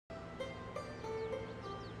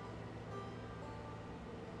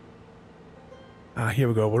Ah, here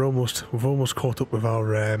we go. We've almost caught up with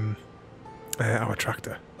our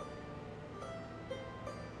tractor.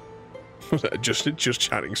 Was that just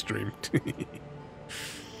chatting stream?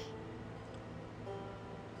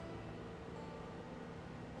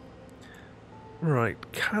 Right,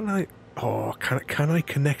 can I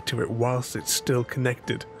connect to it whilst it's still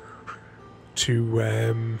connected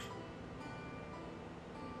to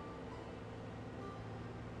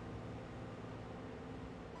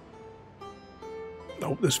I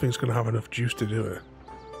hope this thing's gonna have enough juice to do it.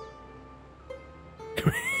 Can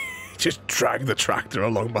we just drag the tractor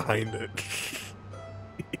along behind it?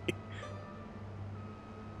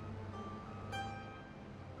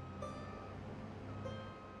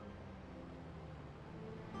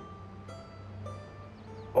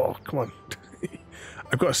 Oh, come on.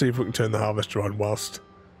 I've got to see if we can turn the harvester on whilst...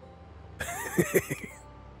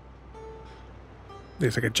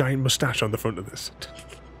 There's like a giant moustache on the front of this.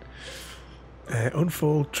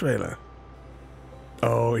 Unfold trailer.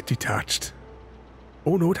 Oh, it detached.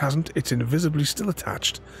 Oh, no, it hasn't. It's invisibly still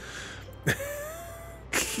attached.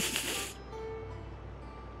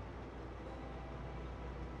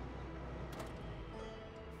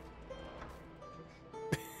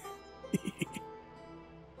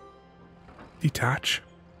 Detach.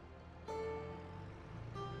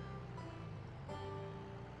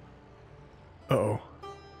 Uh-oh.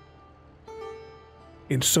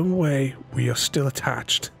 In some way, we are still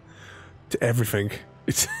attached to everything.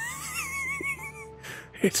 It's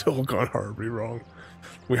it's all gone horribly wrong.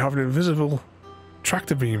 We have an invisible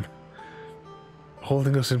tractor beam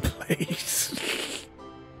holding us in place.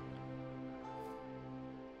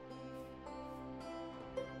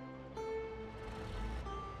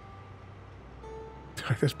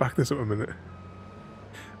 Let's back this up a minute.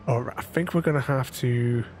 Oh, I think we're going to have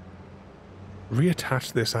to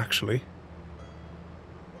reattach this, actually.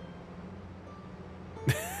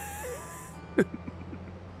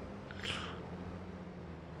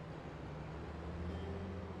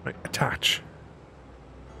 Right, attach.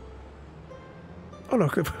 Oh,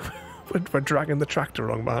 look, we're dragging the tractor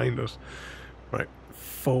along behind us. Right,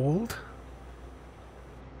 fold.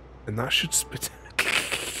 And that should spit.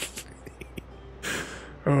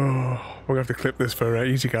 Oh, we're going to have to clip this for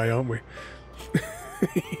Easy Guy, aren't we?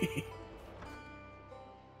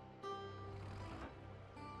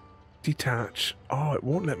 Detach. Oh, it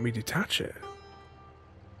won't let me detach it.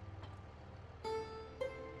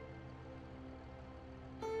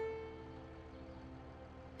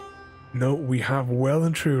 No, we have well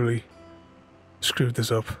and truly screwed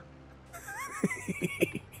this up.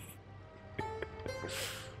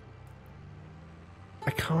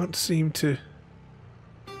 I can't seem to...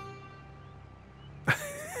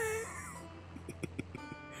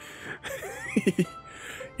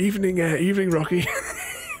 Evening, Rocky.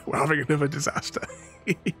 We're having another disaster.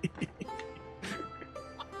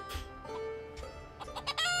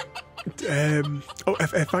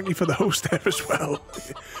 Thank you for the host there as well.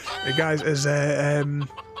 Hey guys, has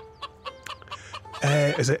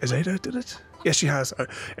Ada did it? Yes, she has.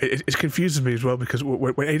 It confuses me as well because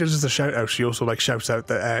when Ada does the shout out, she also like shouts out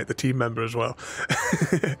the team member as well.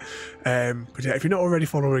 But yeah, if you're not already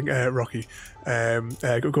following Rocky, go and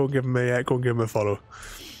give him a follow.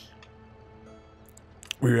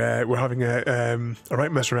 We're having a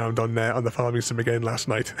right mess around on the farming sim again last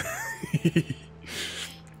night.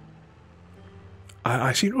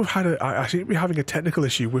 I seem to have I seem to be having a technical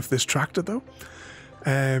issue with this tractor though.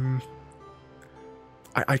 I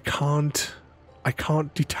can't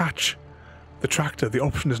detach the tractor. The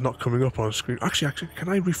option is not coming up on screen. Actually, can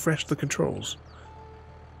I refresh the controls?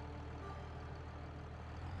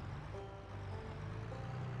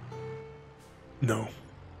 No.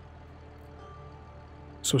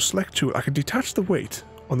 So select tool. I can detach the weight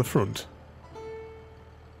on the front.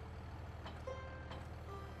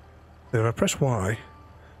 Then if I press Y,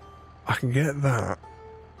 I can get that.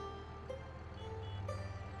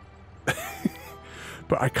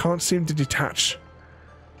 But I can't seem to detach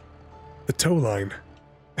the tow line.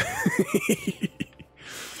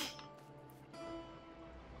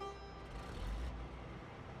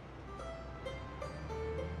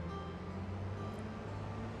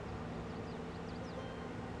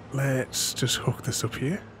 Let's just hook this up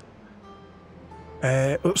here.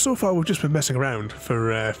 Well, so far we've just been messing around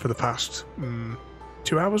for the past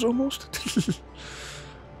 2 hours almost.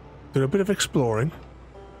 Doing a bit of exploring.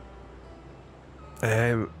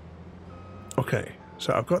 Okay,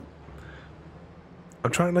 so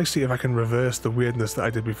I'm trying to like see if I can reverse the weirdness that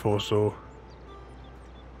I did before. So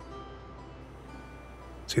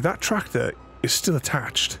see, that tractor is still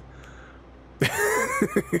attached.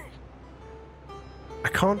 I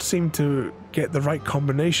can't seem to get the right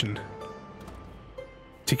combination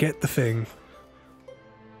to get the thing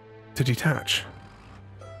to detach.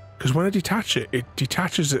 Because when I detach it, it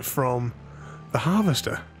detaches it from the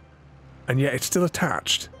harvester. And yet it's still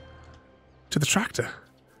attached to the tractor.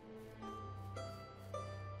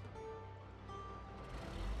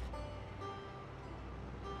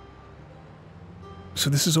 So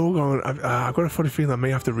this is all going... I've got a funny feeling I may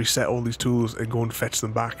have to reset all these tools and go and fetch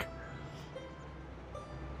them back.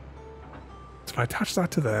 So if I attach that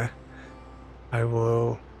to there, I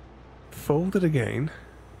will fold it again.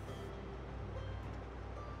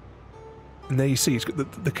 And there you see, it's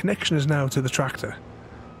got the connection is now to the tractor.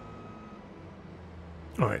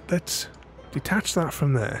 Alright, let's detach that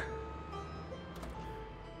from there.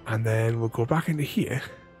 And then we'll go back into here.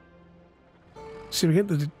 See,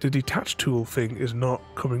 again, the detach tool thing is not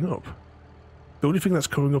coming up. The only thing that's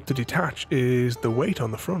coming up to detach is the weight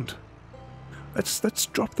on the front. Let's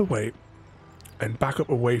drop the weight and back up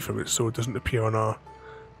away from it so it doesn't appear on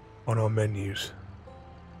our menus.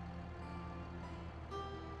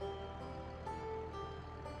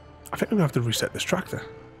 I think I'm gonna have to reset this tractor.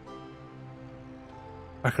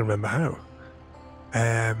 I can remember how.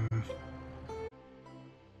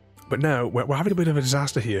 But now we're having a bit of a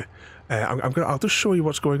disaster here. I'll just show you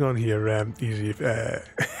what's going on here. Easy.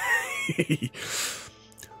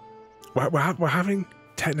 We're having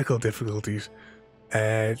technical difficulties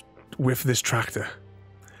with this tractor.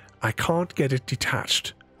 I can't get it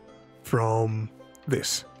detached from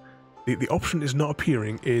this. The option is not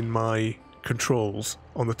appearing in my controls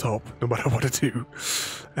on the top, no matter what I do.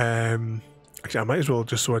 Actually, I might as well,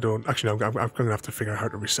 just so I don't... Actually, no, I'm going to have to figure out how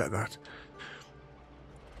to reset that.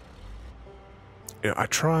 You know, I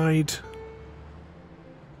tried...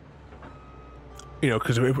 You know,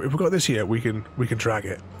 because if we've got this here, we can drag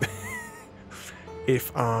it.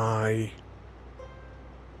 If I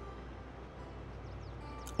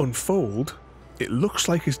unfold, it looks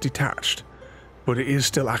like it's detached, but it is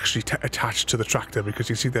still actually attached to the tractor, because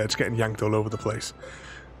you see there it's getting yanked all over the place.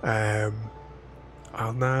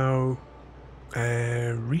 I'll now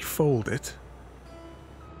refold it.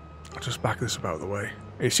 I'll just back this about the way.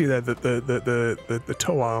 You see there that the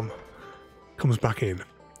toe arm comes back in.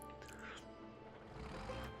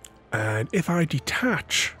 And if I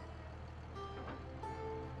detach,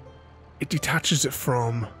 it detaches it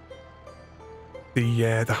from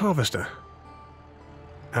the harvester.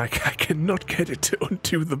 I cannot get it to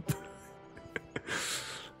undo the...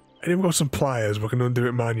 I even got some pliers, we can undo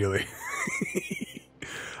it manually.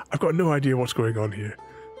 I've got no idea what's going on here.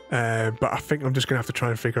 But I think I'm just going to have to try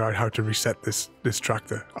and figure out how to reset this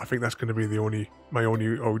tractor. I think that's going to be my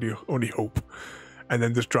only hope. And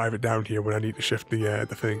then just drive it down here when I need to shift the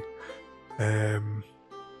thing.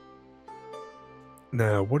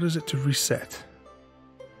 Now, what is it to reset?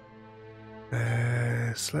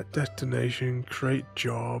 Select destination, create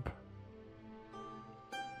job.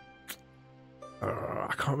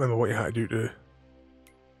 I can't remember what you had to do to...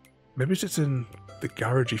 Maybe it's just in the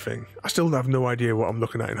garagey thing. I still have no idea what I'm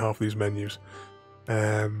looking at in half these menus.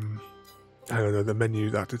 I don't know, the menu,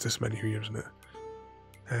 that is this menu here, isn't it?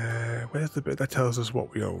 Where's the bit that tells us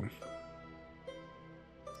what we own?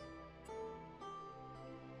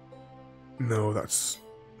 No, that's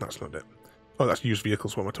not it. Oh, that's used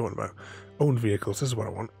vehicles, what am I talking about? Owned vehicles, this is what I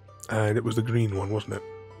want. And it was the green one, wasn't it?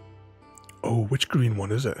 Oh, which green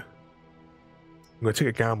one is it? I'm going to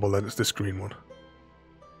take a gamble then it's this green one.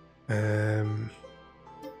 Do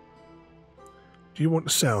you want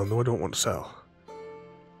to sell? No, I don't want to sell.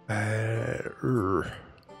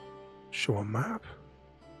 Show a map.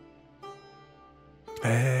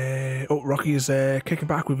 Oh, Rocky is kicking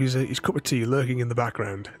back with his cup of tea lurking in the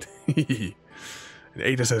background. And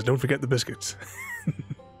Ada says, don't forget the biscuits.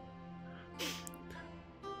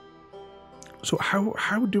 So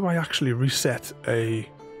how do I actually reset a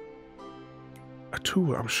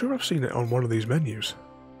tool? I'm sure I've seen it on one of these menus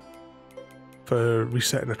for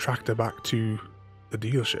resetting a tractor back to the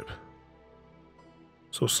dealership.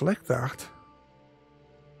 So select that.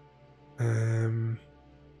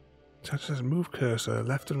 So it says move cursor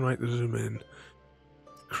left and right to zoom in.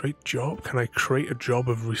 Create job. Can I create a job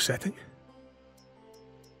of resetting?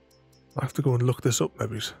 I'll have to go and look this up,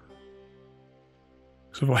 maybe.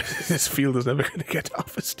 So why this field is never going to get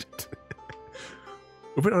harvested.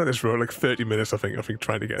 We've been on this road like 30 minutes, I think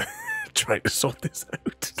trying to sort this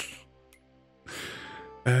out.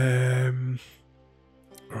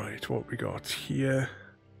 Right, what we got here?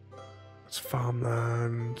 That's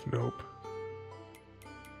farmland. Nope.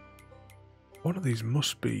 One of these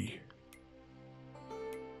must be.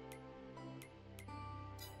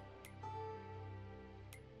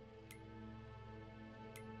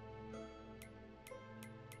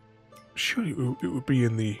 Surely it would be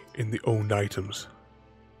in the owned items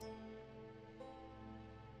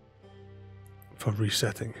for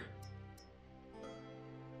resetting.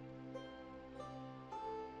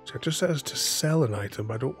 So it just says to sell an item,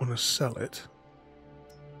 but I don't want to sell it.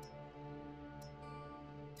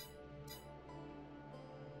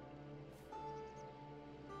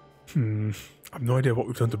 I have no idea what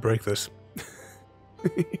we've done to break this.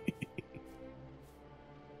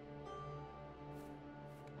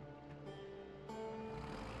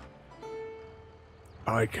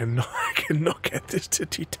 I cannot get this to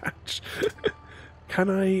detach. Can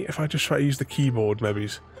I, if I just try to use the keyboard maybe?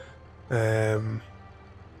 Is there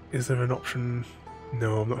an option?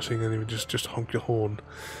 No, I'm not seeing any, just honk your horn.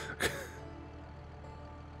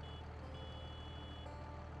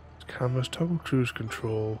 Cameras, toggle cruise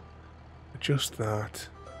control, adjust that.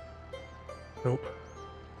 Nope.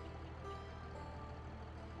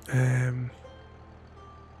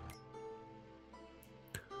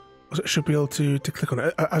 I should be able to click on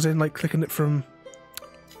it, as in like clicking it from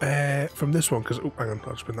this one, because oh, hang on,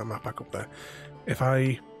 I'll just bring that map back up there. If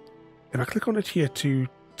I click on it here to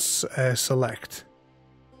select,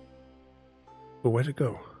 well, where'd it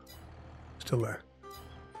go? Still there.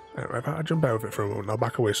 Anyway, if I jump out of it for a moment, I'll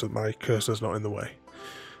back away so that my cursor's not in the way.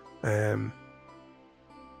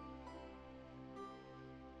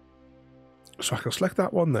 So I can select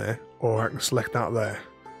that one there, or I can select that there.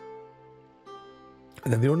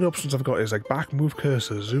 And then the only options I've got is like back, move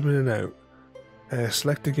cursor, zoom in and out,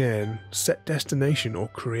 select again, set destination, or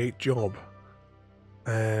create job.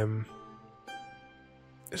 Is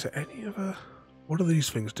there any other? What do these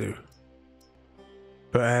things do?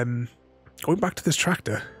 But going back to this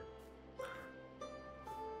tractor.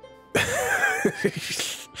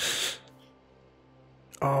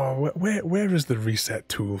 Oh, where is the reset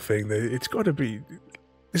tool thing? It's got to be.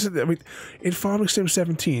 This is. I mean, in Farming Sim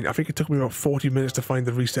 17, I think it took me about 40 minutes to find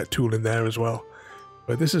the reset tool in there as well.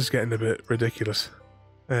 But this is getting a bit ridiculous.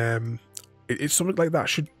 It's something like that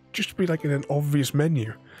should just be like in an obvious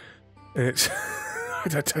menu, and it's.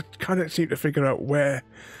 I can't seem to figure out where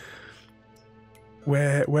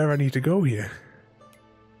I need to go here.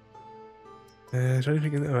 Is there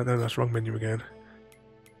anything in there? Oh, no, that's wrong menu again.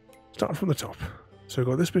 Starting from the top. So I've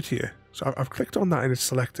got this bit here. So I've clicked on that and it's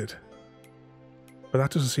selected. But that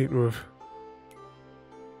doesn't seem to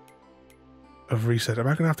have reset. I'm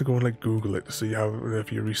going to have to go and like Google it to see how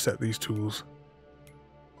if you reset these tools.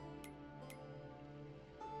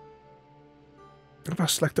 And if I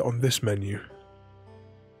select it on this menu.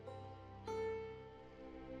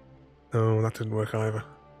 No, that didn't work either.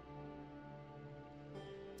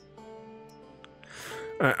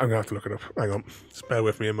 I'm going to have to look it up. Hang on. Just bear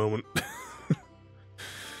with me a moment.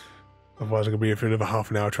 Otherwise I'm going to be here for another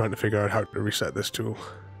half an hour trying to figure out how to reset this tool.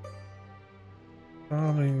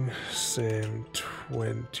 Farming Sim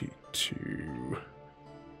 22.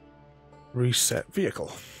 Reset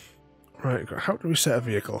vehicle. Right, how to reset a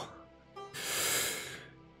vehicle.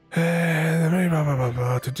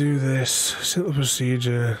 To do this, simple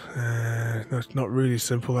procedure. No, it's not really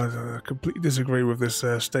simple. I completely disagree with this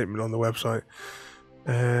statement on the website.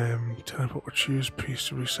 Teleport or choose piece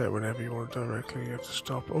to reset whenever you want directly. You have to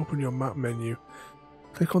stop, open your map menu,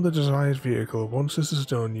 click on the desired vehicle. Once this is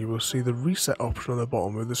done, you will see the reset option on the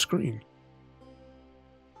bottom of the screen.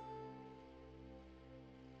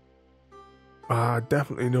 I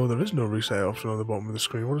definitely know there is no reset option on the bottom of the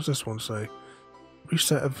screen. What does this one say?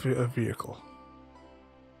 Reset a vehicle.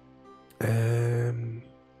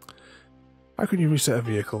 How can you reset a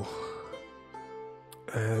vehicle?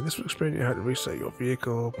 This will explain you how to reset your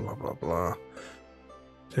vehicle, blah blah blah.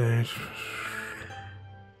 Hang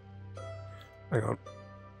on.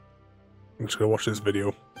 I'm just gonna watch this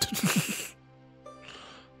video.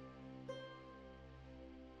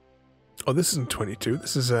 Oh, this isn't 22,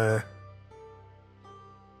 this is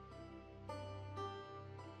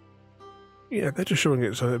yeah, they're just showing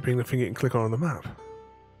it so that being the thing you can click on the map.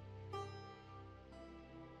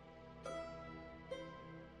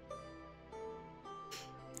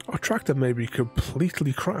 Our tractor may be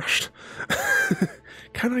completely crashed.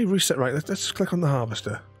 Can I reset? Right, let's just click on the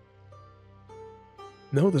harvester.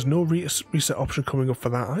 No, there's no reset option coming up for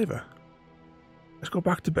that either. Let's go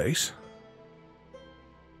back to base.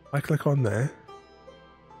 I click on there.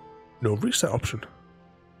 No reset option.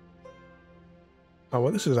 Oh,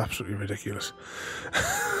 well, this is absolutely ridiculous.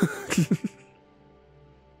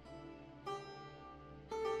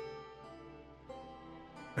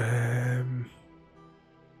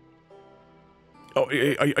 Oh,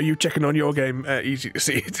 are you checking on your game? Easy to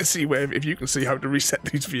see where if you can see how to reset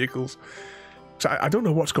these vehicles. So I don't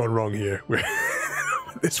know what's gone wrong here.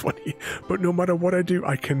 this one here. But no matter what I do,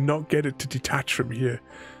 I cannot get it to detach from here.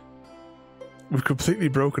 We've completely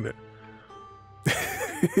broken it.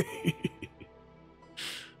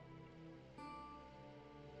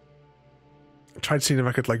 I tried seeing if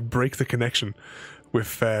I could like break the connection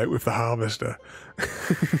with the harvester.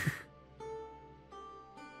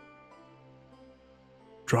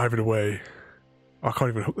 Drive it away. Oh, I can't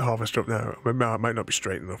even hook the harvester up now. It might not be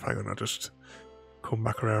straight enough. Hang on, I'll just come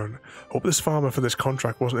back around. Hope this farmer for this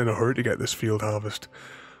contract wasn't in a hurry to get this field harvest.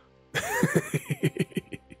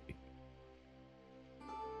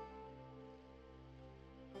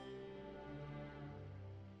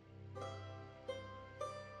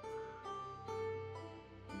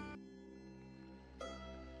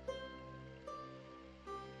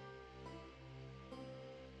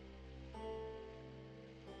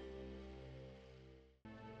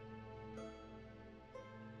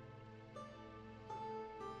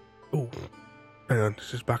 Oh, hang on,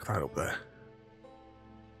 let's just back that up there.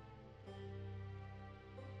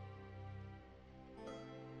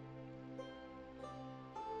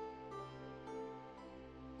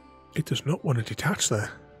 It does not want to detach there.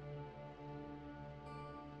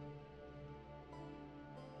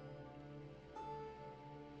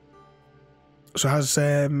 So has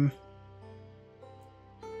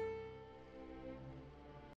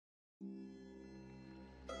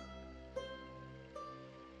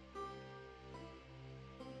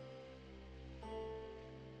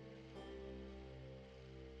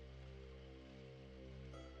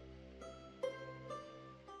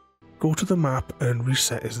go to the map and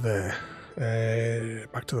reset is there.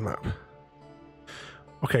 Back to the map.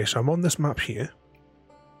 Okay, so I'm on this map here.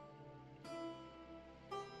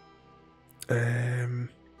 I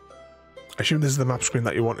assume this is the map screen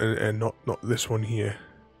that you want and not this one here.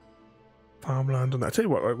 Farmland and that. I tell you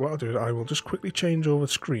what I'll do is I will just quickly change over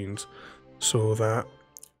screens so that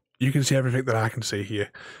you can see everything that I can see here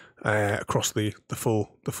across the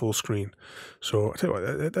full screen. So I tell you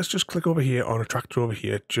what, let's just click over here on a tractor over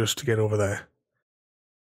here just to get over there.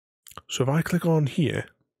 So if I click on here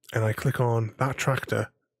and I click on that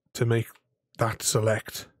tractor to make that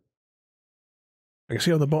select, I can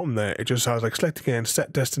see on the bottom there it just has like select again,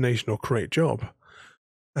 set destination or create job.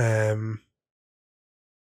 I'm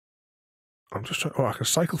just trying. Oh, I can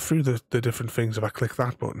cycle through the different things if I click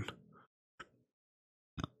that button.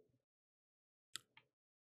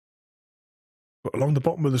 But along the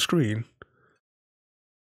bottom of the screen,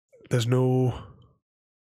 there's no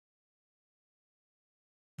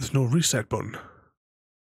reset button.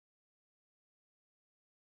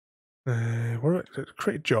 What?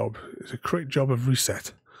 Create job. Is it create job of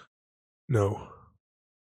reset? No.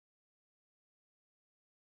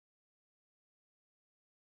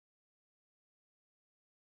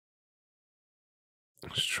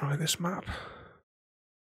 Let's try this map.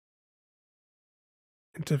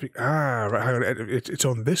 Interview. Ah, right. Hang on. It's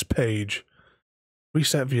on this page.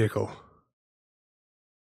 Reset vehicle.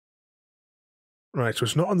 Right. So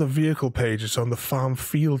it's not on the vehicle page. It's on the farm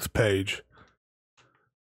field page.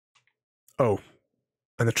 Oh,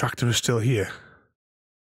 and the tractor is still here.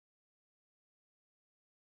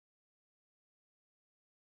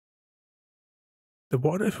 Then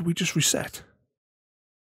what if we just reset?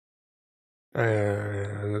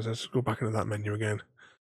 Let's go back into that menu again.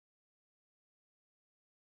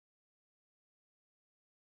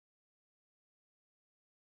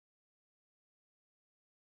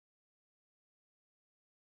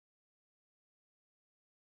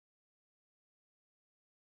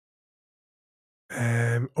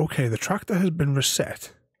 Okay, the tractor has been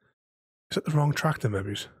reset. Is it the wrong tractor,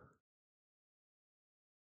 maybe?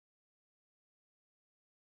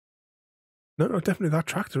 No, definitely that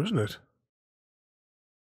tractor, isn't it?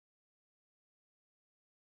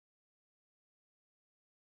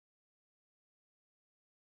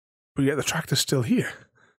 But yet the tractor's still here.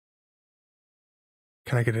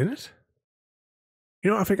 Can I get in it? You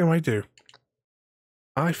know what I think I might do?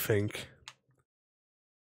 I think...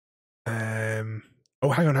 Oh,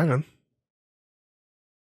 hang on.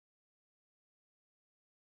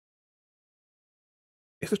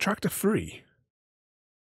 Is the tractor free?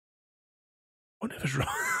 What is wrong?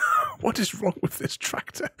 What is wrong with this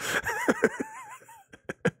tractor?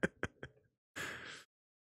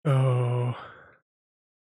 Oh.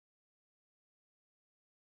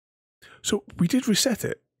 So we did reset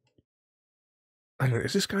it. Hang on,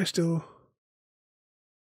 is this guy still...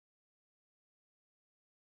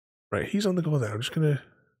 Right, he's on the go there. I'm just going to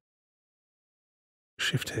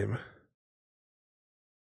shift him.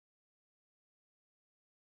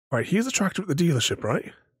 Right, here's the tractor at the dealership,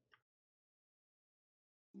 right?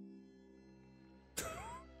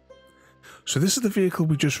 So this is the vehicle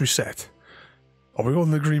we just reset. Are we all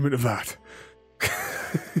in agreement of that?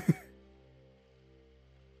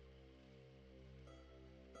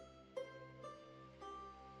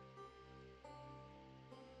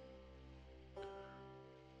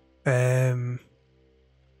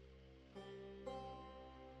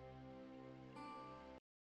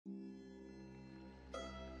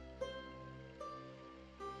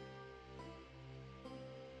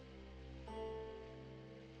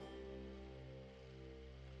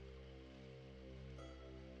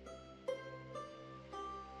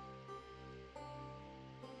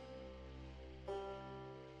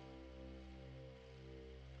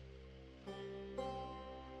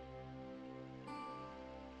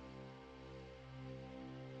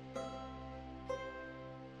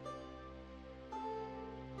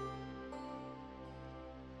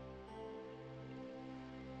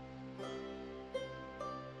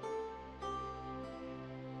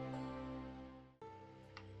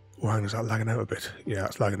 Oh, hang on, is that lagging out a bit? Yeah,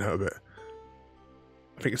 it's lagging out a bit.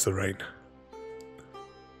 I think it's the rain.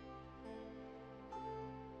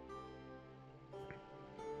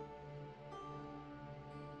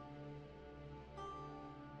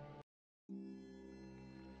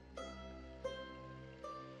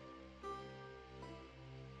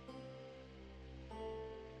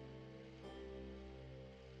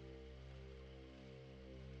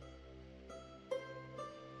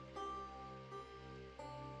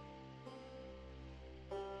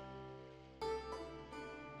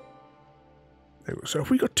 So if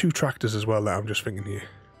we got 2 tractors as well, that I'm just thinking here.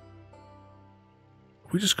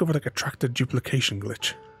 We discovered like a tractor duplication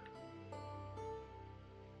glitch.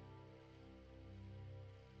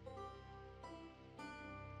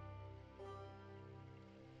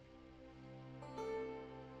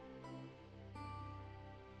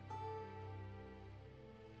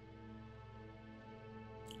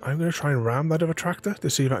 I'm going to try and ram that other tractor to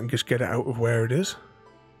see if I can just get it out of where it is.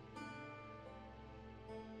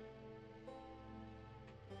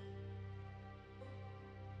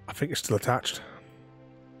 I think it's still attached.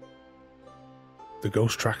 The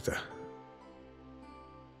ghost tractor.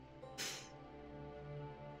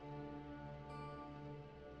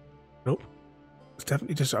 Nope. It's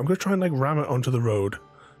definitely just... I'm going to try and like ram it onto the road.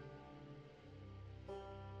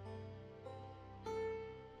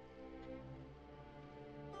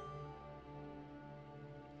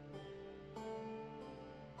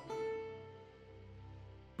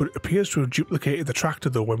 But it appears to have duplicated the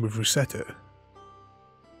tractor though when we've reset it.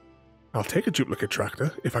 I'll take a duplicate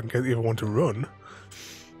tractor if I can get the other one to run.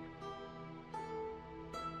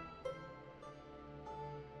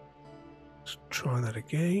 Let's try that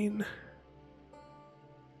again.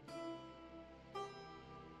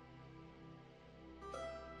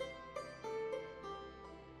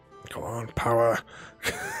 Come on, power.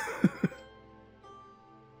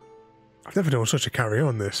 I've never known such a carry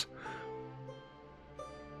on this.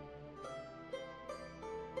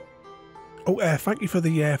 Oh, thank you for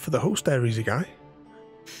the host there, Easy Guy.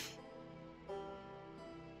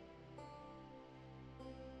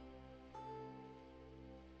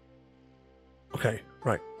 Okay,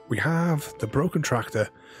 right. We have the broken tractor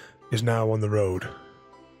is now on the road.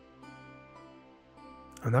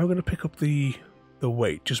 I'm now going to pick up the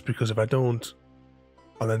weight, just because if I don't,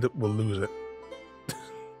 we'll lose it.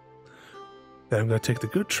 Then I'm going to take the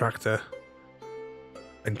good tractor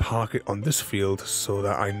and park it on this field so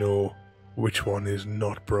that I know which one is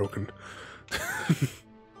not broken.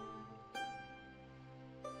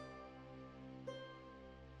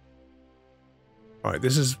 Alright,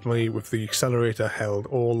 this is me with the accelerator held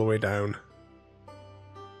all the way down.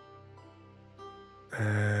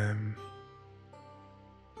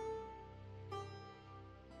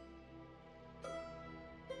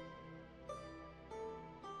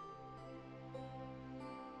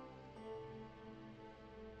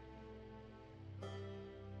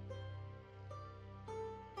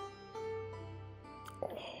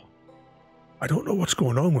 I don't know what's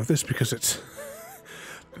going on with this because it's...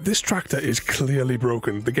 This tractor is clearly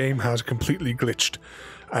broken. The game has completely glitched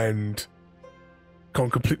and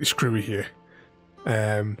gone completely screwy here.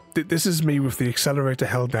 This is me with the accelerator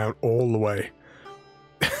held down all the way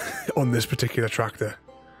on this particular tractor.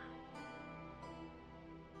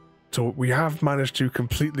 So we have managed to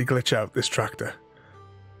completely glitch out this tractor.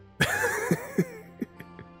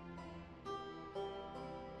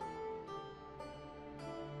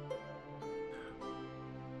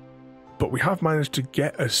 But we have managed to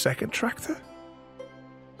get a second tractor.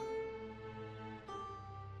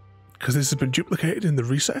 Because this has been duplicated in the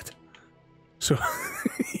reset. So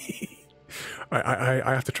I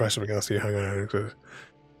have to try something else here. Hang on. Do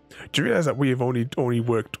you realise that we have only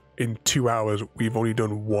worked in 2 hours we've only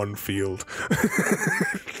done one field.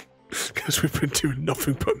 Because we've been doing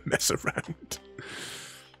nothing but mess around.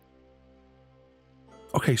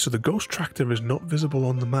 Okay, so the ghost tractor is not visible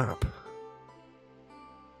on the map.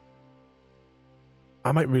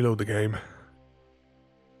 I might reload the game.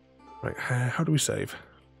 Right, how do we save?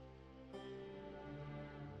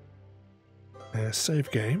 Save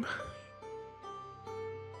game.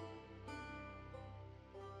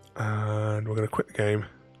 And we're going to quit the game.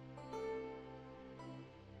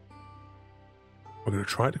 We're going to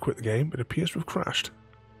try to quit the game, but it appears to have crashed.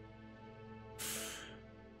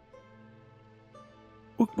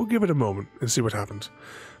 We'll give it a moment and see what happens.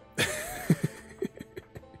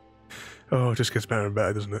 Oh, it just gets better and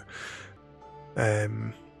better, doesn't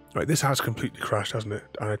it? Right, this has completely crashed, hasn't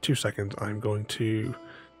it? 2 seconds. I'm going to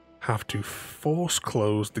have to force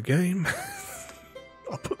close the game.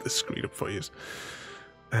 I'll put this screen up for you.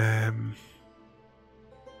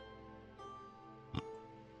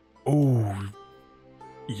 Oh,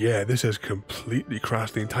 yeah, this has completely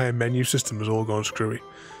crashed. The entire menu system has all gone screwy.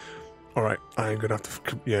 Alright, I'm gonna have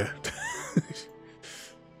to... yeah.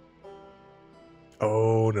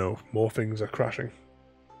 Oh no, more things are crashing.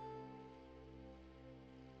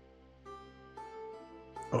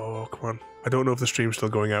 Oh, come on. I don't know if the stream's still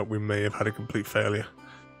going out. We may have had a complete failure.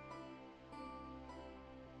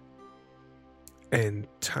 End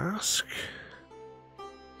task.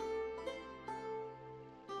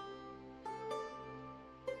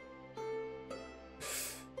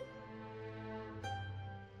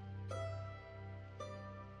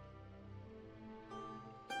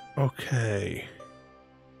 Okay.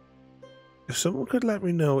 If someone could let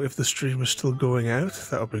me know if the stream is still going out,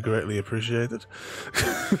 that would be greatly appreciated.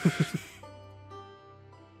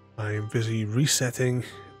 I am busy resetting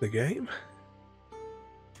the game.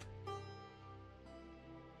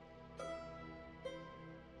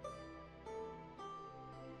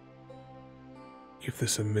 Give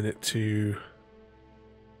this a minute to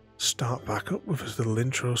start back up with this little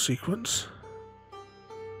intro sequence.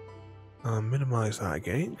 I'll minimize that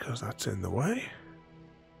again because that's in the way.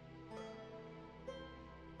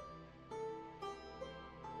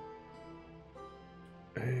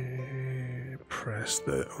 Press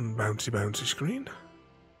the unbouncy screen.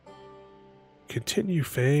 Continue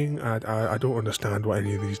thing. I don't understand what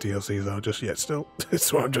any of these DLCs are just yet still,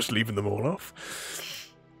 so I'm just leaving them all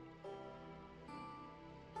off.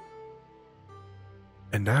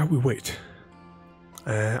 And now we wait.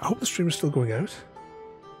 I hope the stream is still going out.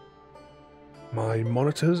 My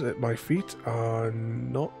monitors at my feet are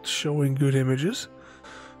not showing good images.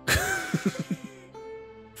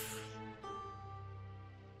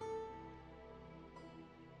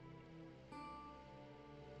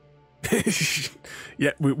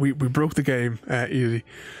 Yeah, we broke the game easy.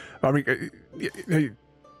 I mean,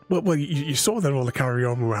 well, you saw that all the carry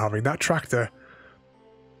on we were having. That tractor,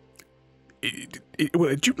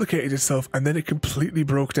 it duplicated itself and then it completely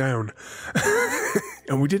broke down.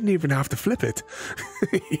 And we didn't even have to flip it.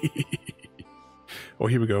 Oh,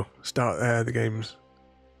 here we go. Start the games.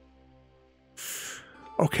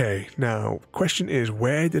 Okay, now, question is,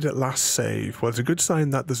 where did it last save? Well, it's a good sign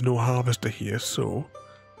that there's no harvester here, so...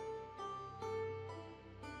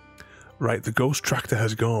 Right, the ghost tractor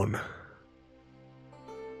has gone.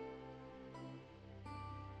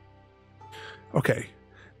 Okay,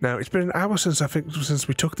 now it's been an hour since since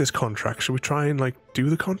we took this contract. Should we try and like do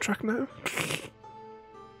the contract now?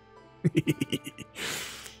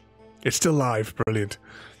 It's still live, brilliant.